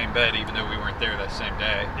marked the same bed, even though we weren't there that same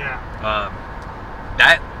day. Yeah.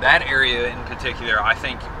 That area in particular, I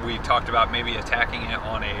think we talked about maybe attacking it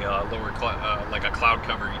on a lower like a cloud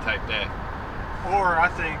covery type day. Or I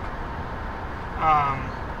think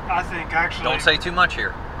actually. Don't say too much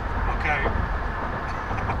here. Okay.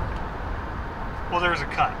 Well, there's a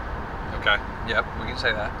cut. Okay. Yep, we can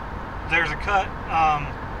say that. There's a cut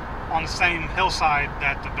on the same hillside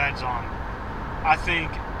that the bed's on. I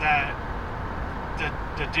think that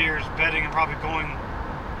the deer's bedding and probably going.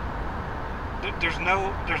 There's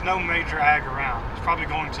no major ag around. It's probably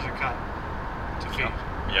going to the cut to feed.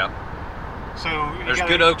 Yep. So there's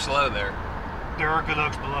good oaks low there. There are good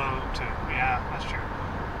oaks below too. Yeah, that's true.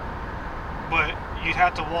 But you'd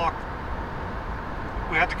have to walk.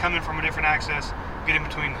 We have to come in from a different access, get in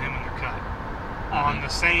between him and the cut, on the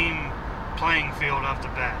same playing field of the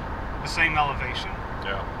bed, the same elevation.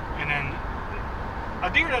 Yeah. And then a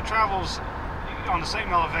deer that travels on the same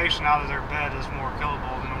elevation out of their bed is more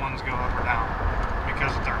killable than the ones that go up or down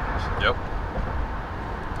because of thermals. Yep.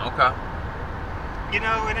 Okay. And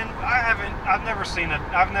then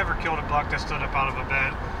I've never killed a buck that stood up out of a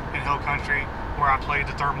bed in hill country where I played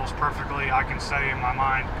the thermals perfectly, I can say in my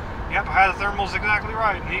mind, yep, I had the thermals exactly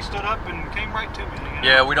right, and he stood up and came right to me. You know?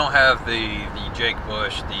 Yeah, we don't have the Jake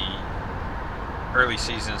Bush, the early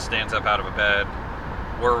season stands up out of a bed.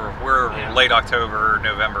 We're late October,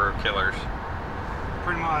 November killers.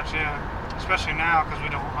 Pretty much, yeah. Especially now because we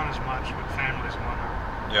don't hunt as much with families and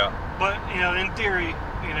whatnot. Yeah. But in theory,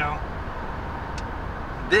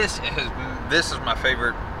 this is my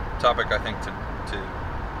favorite topic, I think,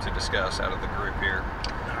 to discuss out of the group here.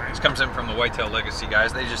 All right. This comes in from the Whitetail Legacy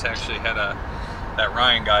guys. They just actually had that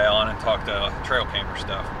Ryan guy on and talked trail camper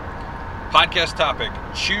stuff. Podcast topic: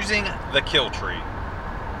 choosing the kill tree.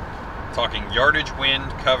 Talking yardage,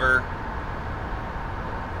 wind, cover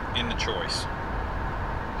in the choice.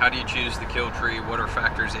 How do you choose the kill tree? What are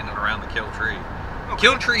factors in and around the kill tree? Okay.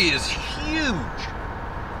 Kill tree is huge.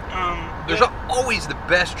 There's always the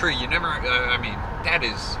best tree. You never, that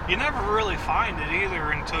is... You never really find it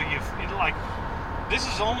either until this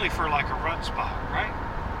is only for like a rut spot, right?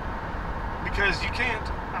 Because you can't,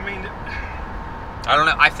 I don't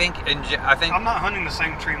know. I think I'm not hunting the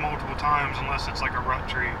same tree multiple times unless it's like a rut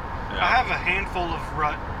tree. Yeah. I have a handful of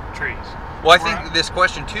rut trees. Well, I think this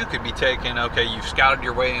question too could be taken, okay, you've scouted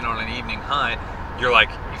your way in on an evening hunt. You're like,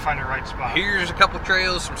 you find the right spot. Here's a couple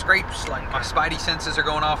trails, some scrapes, like my spidey senses are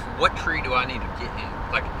going off. What tree do I need to get in?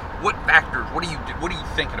 Like, what factors, what are you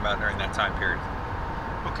thinking about during that time period?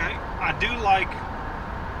 Okay. I do like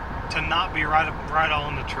to not be right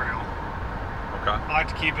on the trail. Okay. I like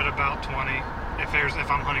to keep it about 20 if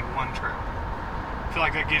I'm hunting one trail. I feel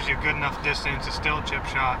like that gives you a good enough distance. It's still a chip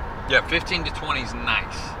shot. Yeah, 15 to 20 is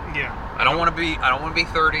nice. Yeah. I don't want to be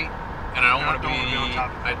 30, and I don't want to be on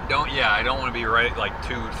top of it. I don't want to be right like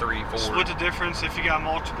 2, 3, 4. Split the difference if you got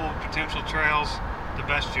multiple potential trails the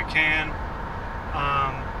best you can.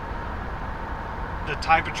 The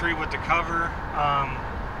type of tree with the cover. I'm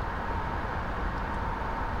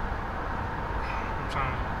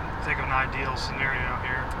trying to think of an ideal scenario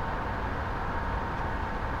here.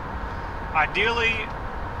 Ideally,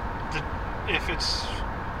 if it's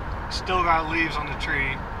still got leaves on the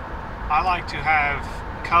tree, I like to have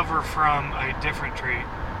cover from a different tree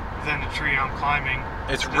than the tree I'm climbing.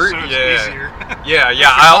 It's so really easier. Yeah.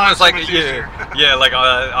 I almost like like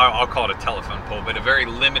I'll call it a telephone pole, but a very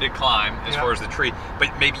limited climb as far as the tree.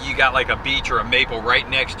 But maybe you got like a beech or a maple right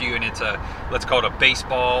next to you, and it's let's call it a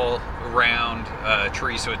baseball round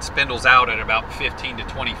tree, so it spindles out at about 15 to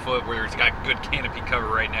 20 foot, where it's got good canopy cover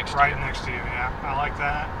right next to you. Right next to you, yeah. I like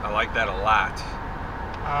that. I like that a lot.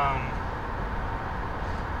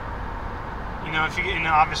 If you get,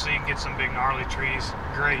 obviously you can get some big gnarly trees,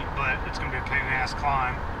 great, but it's going to be a pain in the ass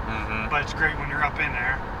climb. Mm-hmm. But it's great when you're up in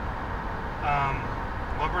there.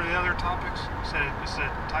 What were the other topics? It said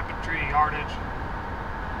type of tree, yardage.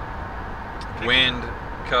 Wind,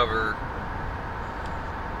 cover.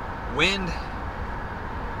 Wind.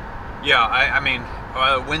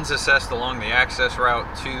 Yeah, wind's assessed along the access route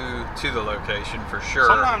to the location for sure.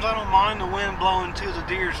 Sometimes I don't mind the wind blowing to the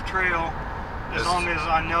deer's trail as long as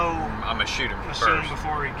I know I'm going to shoot him first. Shoot him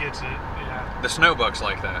before he gets it, yeah. The snowbuck's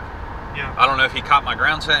like that. Yeah. I don't know if he caught my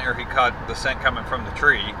ground scent or he caught the scent coming from the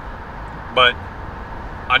tree, but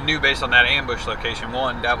I knew based on that ambush location,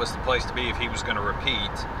 one, that was the place to be if he was going to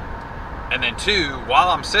repeat. And then two, while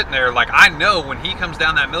I'm sitting there, like I know when he comes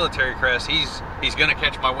down that military crest, he's going to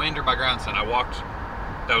catch my wind or my ground scent. That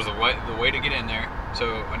was the way to get in there.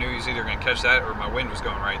 So I knew he was either going to catch that or my wind was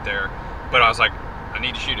going right there. But I was like, I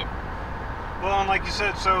need to shoot him. Well, and like you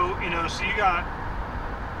said, so you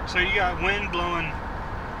got wind blowing,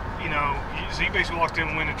 so you basically walked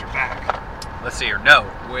in wind at your back. Let's see here. No,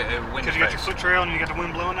 wind because you got your foot trail and you got the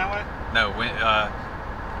wind blowing that way. No,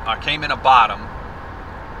 I came in a bottom,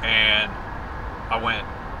 and I went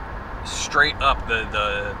straight up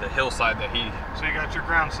the hillside that he. So you got your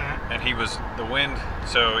ground scent. And he was the wind.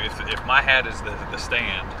 So if my hat is the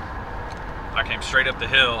stand, I came straight up the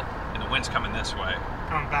hill, and the wind's coming this way.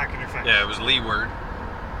 Coming back in your face. Yeah, it was leeward.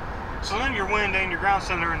 So then your wind and your ground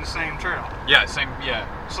scent are in the same trail. Yeah, same. Yeah.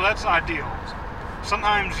 So that's ideal.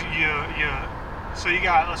 Sometimes so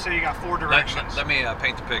let's say you got 4 directions. Let me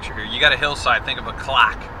paint the picture here. You got a hillside. Think of a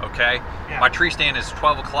clock. Okay. Yeah. My tree stand is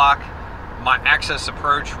 12 o'clock. My access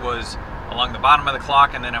approach was along the bottom of the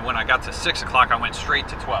clock, and then when I got to 6 o'clock, I went straight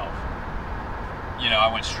to 12. I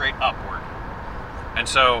went straight upward, and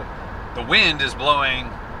so the wind is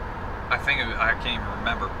blowing. I can't even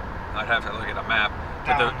remember. I'd have to look at a map.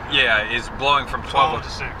 But is blowing from 12 to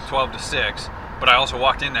 6. But I also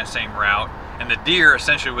walked in that same route, and the deer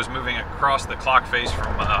essentially was moving across the clock face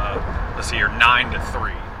from 9 to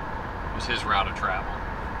 3 was his route of travel.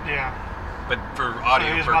 Yeah. but for audio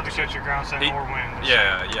so he was about to catch your ground scent or wind.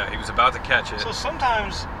 Yeah, he was about to catch it. So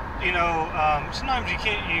sometimes, sometimes you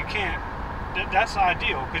can't. That's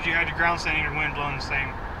ideal because you had your ground scent and your wind blowing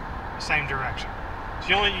the same direction.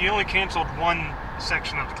 So you only canceled one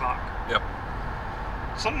section of the clock. Yep.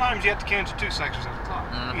 Sometimes you have to cancel two sections of the clock.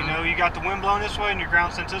 Mm-hmm. You got the wind blowing this way and your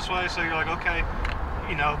ground scent this way, so you're like, okay,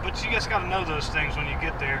 but you just got to know those things when you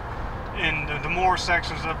get there. And the more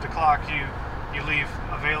sections of the clock you leave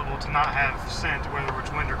available to not have scent, whether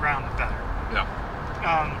it's wind or ground, the better. Yeah.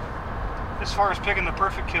 As far as picking the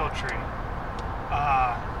perfect kill tree,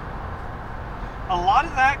 a lot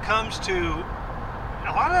of that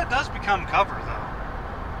does become cover though.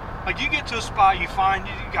 Like you get to a spot, you find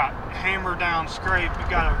you got hammer down, scrape, you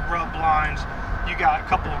got to rub lines, you got a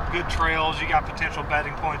couple of good trails, you got potential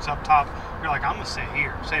bedding points up top. You're like, I'm gonna sit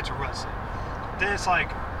here. Say it's a rut sit. Then it's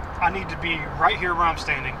like, I need to be right here where I'm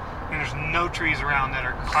standing, and there's no trees around that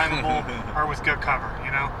are climbable or with good cover.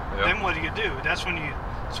 Yep. Then what do? That's when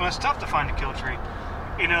it's tough to find a kill tree.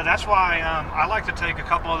 That's why I like to take a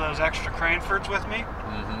couple of those extra Cranfords with me.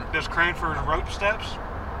 Mm-hmm. Those Cranford rope steps.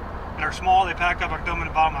 They're small. They pack up. I can throw them in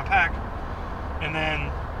the bottom of my pack. And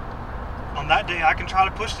then on that day, I can try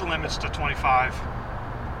to push the limits to 25.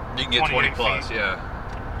 You can get 20 plus, feet. yeah.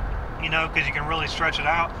 Because you can really stretch it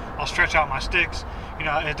out. I'll stretch out my sticks.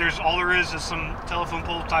 If there's all there is some telephone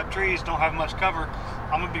pole type trees, don't have much cover,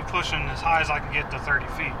 I'm gonna be pushing as high as I can get to 30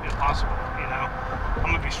 feet if possible. I'm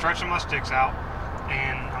gonna be stretching my sticks out,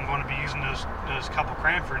 and I'm going to be using those couple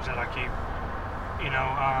Cranfords that I keep.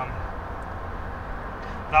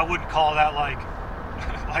 But I wouldn't call that like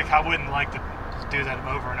I wouldn't like to do that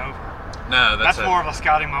over and over. No, that's more of a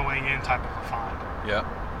scouting my way in type of a find. Yeah.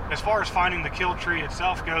 As far as finding the kill tree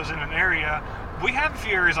itself goes in an area, we have a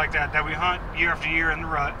few areas like that we hunt year after year in the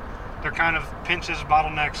rut. They're kind of pinches,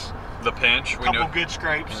 bottlenecks. The pinch. A couple good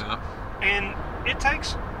scrapes. Yeah. And it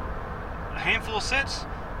takes a handful of sits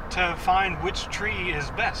to find which tree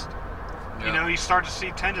is best. Yeah. You start to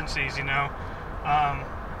see tendencies, down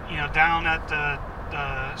at the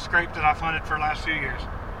scrape that I've hunted for the last few years.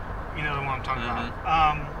 You know the one I'm talking about.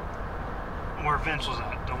 Where Vince was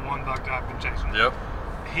at, the one buck that I've been chasing. Yep.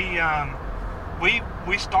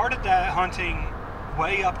 We started that hunting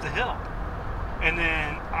way up the hill, and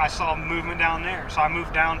then I saw movement down there, so I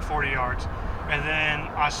moved down 40 yards, and then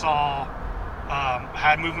I saw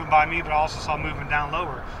had movement by me, but I also saw movement down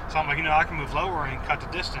lower. So I'm like, I can move lower and cut the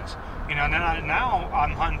distance, and then now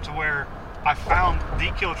I'm hunting to where I found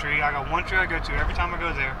the kill tree. I got one tree I go to every time I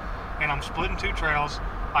go there, and I'm splitting two trails.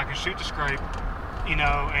 I can shoot the scrape,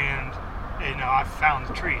 and I found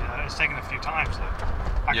the tree. It's taken a few times though.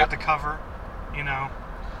 I got the cover,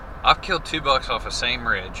 I've killed 2 bucks off the same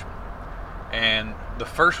ridge, and the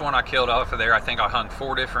first one I killed off of there, I think I hung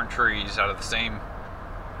 4 different trees out of the same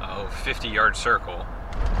 50-yard circle.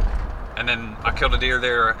 And then I killed a deer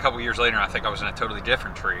there a couple years later, and I think I was in a totally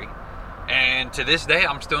different tree. And to this day,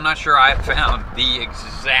 I'm still not sure I have found the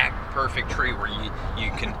exact perfect tree where you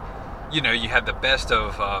can, you have the best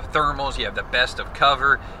of thermals, you have the best of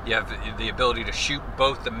cover, you have the ability to shoot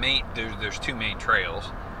both the main, there's 2 main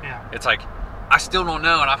trails. Yeah. It's like, I still don't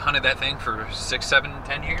know, and I've hunted that thing for 6, 7,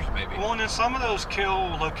 10 years maybe. Well, and in some of those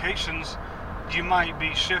kill locations, you might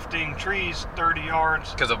be shifting trees 30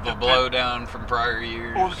 yards. Because of the blowdown from prior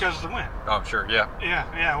years. Or because of the wind. Oh, sure, yeah.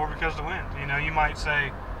 Yeah, or because of the wind. You might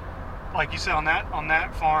say, like you said, on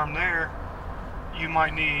that farm there, you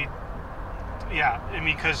might need,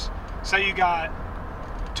 because say you got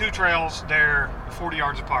 2 trails there 40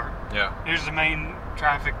 yards apart. Yeah. Here's the main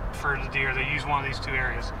traffic for the deer. They use one of these 2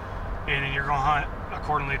 areas. And then you're going to hunt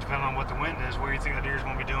accordingly depending on what the wind is, where you think the deer's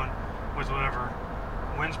going to be doing with whatever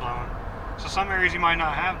wind's blowing. So some areas you might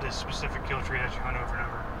not have this specific kill tree that you hunt over and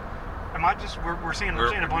over. We're seeing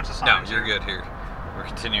a bunch of signs. No, you're good here. We're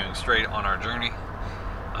continuing straight on our journey.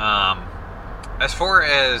 As far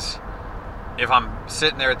as if I'm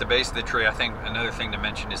sitting there at the base of the tree, I think another thing to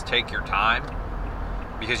mention is take your time,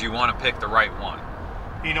 because you want to pick the right one.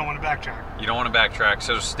 You don't want to backtrack. You don't want to backtrack.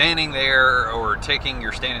 So standing there or taking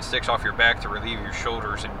your standing sticks off your back to relieve your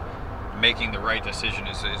shoulders and making the right decision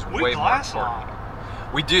is way more important.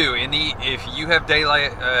 We do. If you have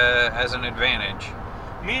daylight as an advantage.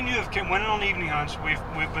 Me and you went on evening hunts.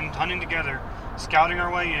 We've been hunting together, scouting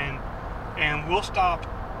our way in, and we'll stop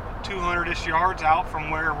 200-ish yards out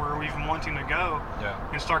from where we're even wanting to go,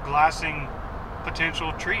 and start glassing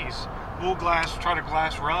potential trees. We'll try to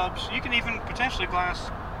glass rubs. You can even potentially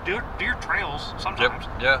glass deer trails sometimes.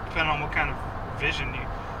 Yep. Depending on what kind of vision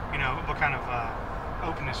what kind of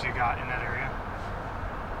openness you got in that area.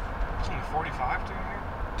 It's only 45 through here.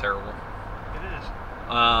 Terrible. It is.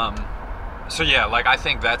 So yeah, like I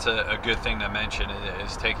think that's a good thing to mention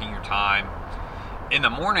is taking your time. In the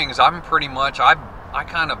mornings, I'm pretty much, I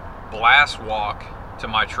kind of blast walk to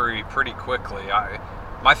my tree pretty quickly.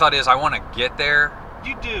 My thought is I want to get there.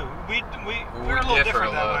 You do. We're a little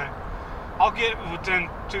different that way. I'll get within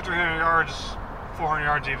 200-300 yards, 400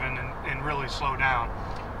 yards even, and really slow down.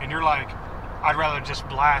 And you're like, I'd rather just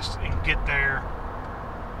blast and get there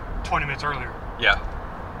 20 minutes earlier. Yeah.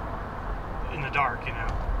 In the dark,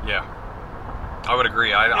 Yeah. I would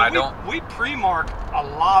agree. We pre-mark a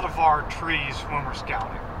lot of our trees when we're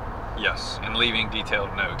scouting. Yes, and leaving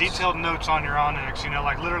detailed notes. Detailed notes on your onyx,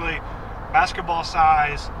 like literally basketball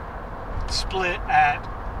size, split at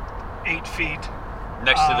 8 feet.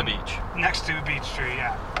 Next to the beach. Next to a beech tree,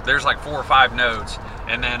 yeah. There's like 4 or 5 notes,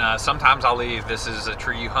 and then sometimes I'll leave, this is a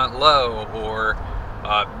tree you hunt low, or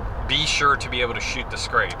be sure to be able to shoot the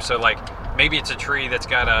scrape. So like maybe it's a tree that's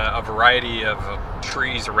got a variety of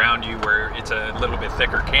trees around you where it's a little bit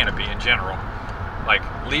thicker canopy in general. Like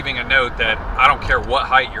leaving a note that I don't care what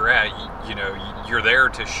height you're at, you're there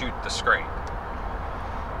to shoot the scrape.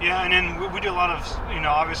 Yeah, and then we do a lot of,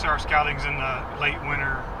 obviously our scouting's in the late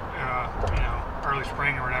winter, early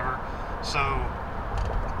spring or whatever. So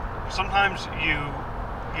sometimes you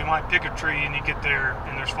might pick a tree and you get there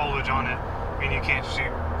and there's foliage on it and you can't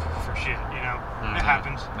shoot for shit, Mm-hmm. It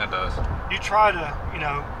happens. That does. You try to,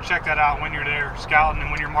 check that out when you're there scouting and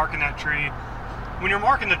when you're marking that tree. When you're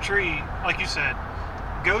marking the tree, like you said,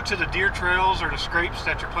 go to the deer trails or the scrapes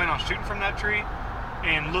that you're planning on shooting from that tree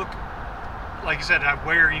and look, like you said, at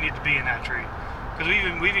where you need to be in that tree. Because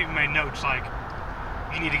we've even made notes like,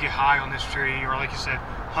 you need to get high on this tree, or like you said,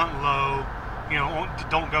 hunt low.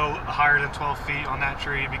 Don't go higher than 12 feet on that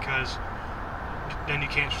tree because then you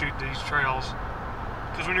can't shoot these trails.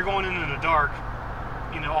 Because when you're going into the dark,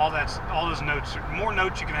 all those notes, the more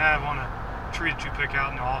notes you can have on a tree that you pick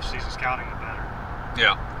out in the off-season scouting, the better.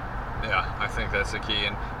 Yeah, I think that's the key.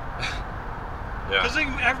 And yeah, because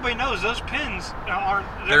everybody knows those pins they're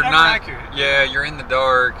never not accurate. Yeah, you're in the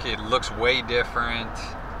dark. It looks way different.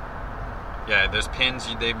 Yeah, those pins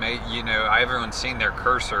they made. Everyone's seen their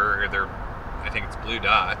cursor or their, I think it's blue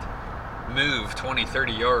dot, move 20,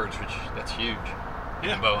 30 yards, which that's huge.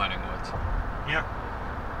 Yeah. In bow hunting woods. Yeah.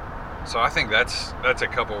 So I think that's a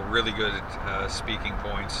couple really good speaking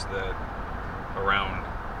points around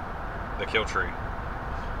the kill tree.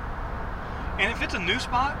 And if it's a new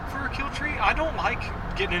spot for a kill tree, I don't like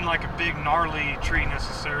getting in like a big gnarly tree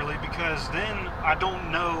necessarily, because then I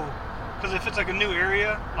don't know. Because if it's like a new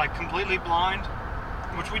area, like completely blind,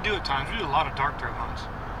 which we do at times, we do a lot of dark throw hunts.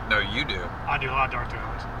 No, you do. I do a lot of dark throw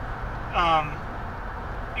hunts.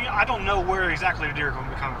 I don't know where exactly the deer are going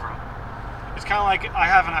to be coming from. It's kind of like I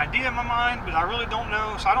have an idea in my mind, but I really don't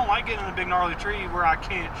know. So I don't like getting in a big gnarly tree where I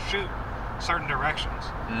can't shoot certain directions.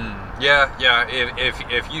 Yeah.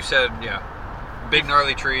 If you said, big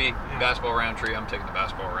gnarly tree, basketball round tree, I'm taking the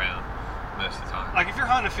basketball round most of the time. Like if you're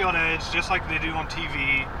hunting a field edge, just like they do on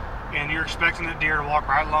TV, and you're expecting the deer to walk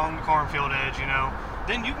right along the cornfield edge,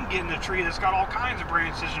 then you can get in a tree that's got all kinds of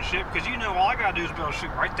branches and shit, because all I gotta do is be able to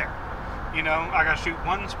shoot right there. I gotta shoot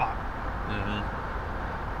one spot. Mm-hmm.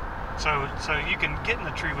 So you can get in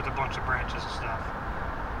the tree with a bunch of branches and stuff.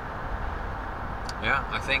 Yeah,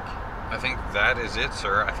 I think that is it,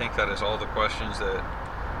 sir. I think that is all the questions that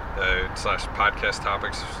 / podcast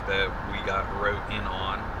topics that we got wrote in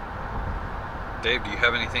on. Dave, do you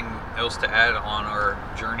have anything else to add on our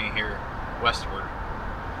journey here westward?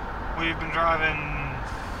 We've been driving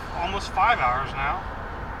almost 5 hours now.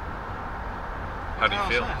 How do you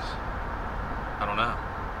feel? I don't know.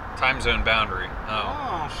 Time zone boundary.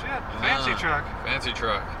 Oh shit. Fancy truck. Fancy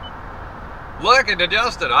truck. Look, it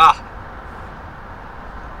adjusted.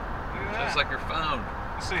 Just like your phone.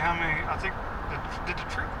 Let's see how many. I think. Did the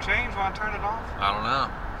trip change when I turned it off? I don't know.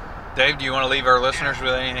 Dave, do you want to leave our listeners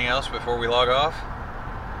with anything else before we log off?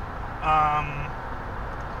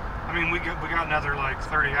 We got another like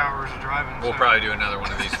 30 hours of driving. We'll probably do another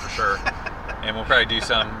one of these for sure. And we'll probably do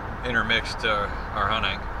some intermixed our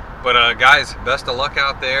hunting. But guys, best of luck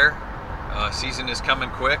out there. Season is coming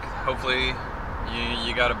quick. Hopefully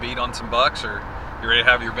you got a beat on some bucks, or you're ready to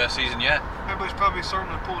have your best season yet. Everybody's probably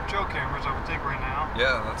starting to pull trail cameras, I would think, right now.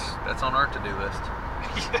 Yeah, that's on our to-do list.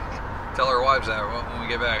 Tell our wives that when we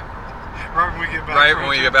get back. Right when we get back. Right when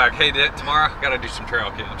we get back. Hey, tomorrow, got to do some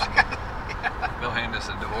trail cams. They'll hand us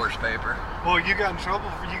a divorce paper. Well, you got in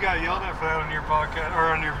trouble. You got yelled at for that on your podcast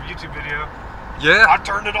or on your YouTube video. Yeah. I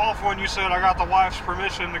turned it off when you said I got the wife's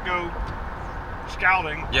permission to go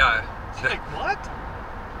scouting. Yeah. Like, what?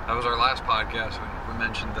 That was our last podcast. We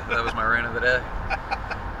mentioned that was my rant of the day.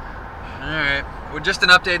 All right. Well, just an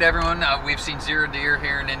update, everyone. We've seen 0 deer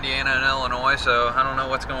here in Indiana and Illinois, so I don't know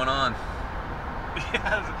what's going on.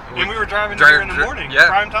 Yeah, and we were driving here in the morning. Yeah,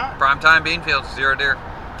 prime time. Prime time bean fields, 0 deer.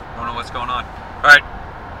 Don't know what's going on. All right,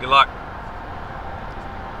 good luck.